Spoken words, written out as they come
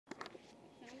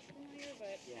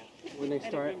when they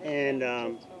start.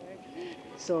 And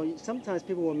so sometimes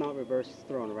people will mount reverse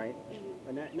throwing, right?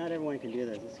 But not everyone can do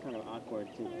this. It's kind of awkward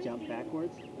to jump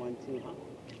backwards. 1, 2, hop.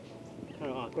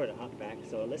 Kind of awkward to hop back.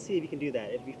 So let's see if you can do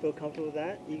that. If you feel comfortable with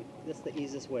that, that's the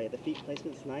easiest way. The feet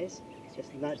placement's nice. It's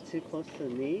not too close to the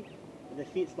knee. If the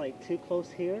feet's like too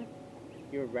close here,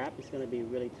 your wrap is going to be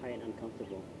really tight and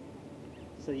uncomfortable.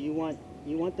 So you want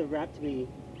the wrap to be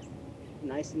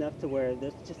nice enough to where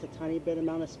there's just a tiny bit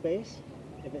amount of space.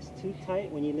 If it's too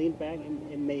tight, when you lean back,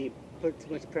 it may put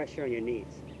too much pressure on your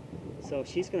knees. So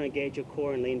she's going to engage your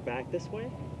core and lean back this way.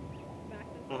 Back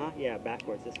this way? Yeah,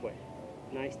 backwards this way.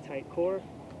 Nice tight core,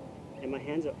 and my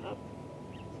hands are up.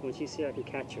 So when she's here, I can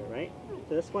catch her, right?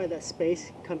 So that's why that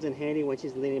space comes in handy when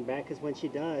she's leaning back, because when she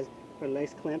does, her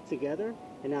legs clamp together,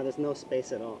 and now there's no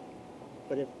space at all.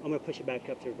 But if I'm going to push it back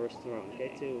up to reverse throwing.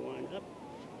 Okay, 2, 1, up.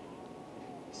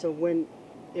 So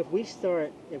if we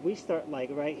start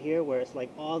like right here where it's like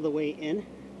all the way in,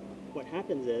 what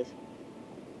happens is,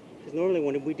 because normally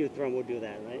when we do throwing, we'll do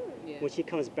that, right? Yeah. When she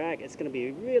comes back, it's going to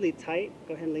be really tight.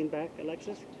 Go ahead and lean back,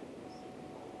 Alexis.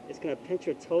 It's going to pinch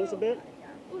your toes a bit,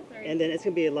 and then it's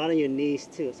going to be a lot on your knees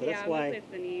too. So that's why it's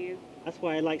the knees. That's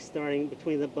why I like starting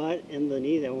between the butt and the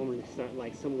knee. I want to start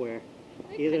like somewhere,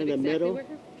 either in the exactly middle where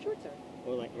her shorts are.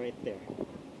 or like right there.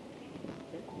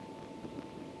 Okay.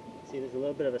 See, there's a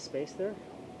little bit of a space there.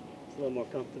 It's a little more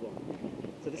comfortable.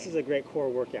 So this is a great core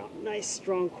workout. Nice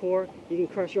strong core. You can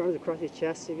cross your arms across your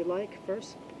chest if you like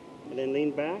first, and then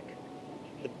lean back.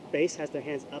 The base has their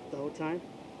hands up the whole time.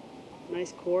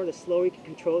 Nice core. The slower you can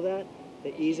control that,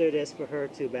 the easier it is for her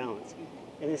to balance.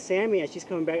 And then Sammy, as she's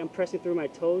coming back, I'm pressing through my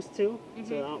toes too,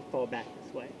 so I don't fall back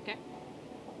this way. Okay.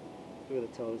 Through the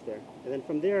toes there. And then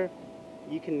from there,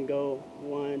 you can go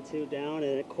 1, 2 down,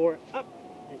 and then core up,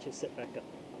 and she'll sit back up.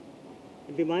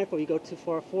 And be mindful, you go too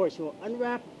far forward, she will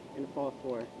unwrap and fall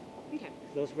forward. Okay.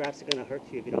 Those wraps are going to hurt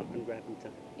you if you don't unwrap in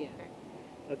time. Yeah.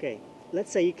 Okay,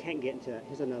 let's say you can't get into that.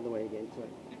 Here's another way to get into it.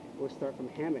 We'll start from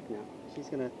hammock now. She's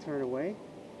going to turn away,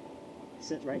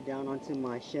 sit right down onto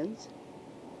my shins.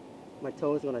 My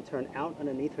toes are going to turn out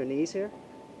underneath her knees here.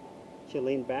 She'll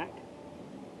lean back,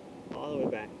 all the way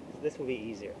back. So this will be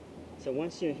easier. So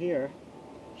once you're here,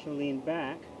 she'll lean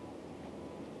back,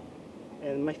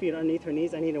 and my feet are underneath her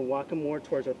knees. I need to walk them more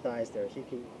towards her thighs there. She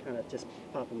can kind of just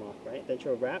pop them off, right? Then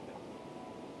she'll wrap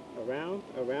around,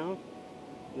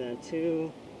 and then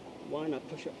 2, 1, I'll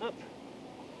push her up.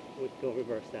 We go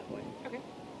reverse that way. Okay.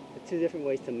 The 2 different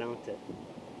ways to mount it.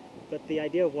 But the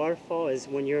idea of waterfall is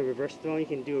when you're reverse throwing, you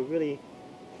can do a really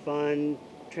fun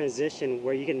transition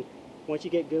where you can, once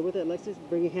you get good with it, let's just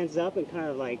bring your hands up and kind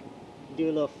of like do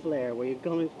a little flare where you're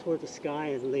going towards the sky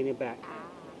and leaning back.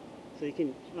 So you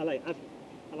can, I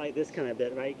like this kind of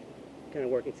bit, right? Kind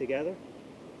of working together,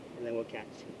 and then we'll catch.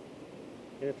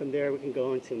 And then from there we can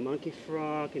go into monkey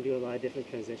frog and do a lot of different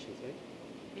transitions, right?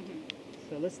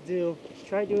 So let's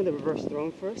try doing the reverse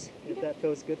throwing first, if that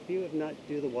feels good for you. If not,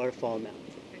 do the waterfall now.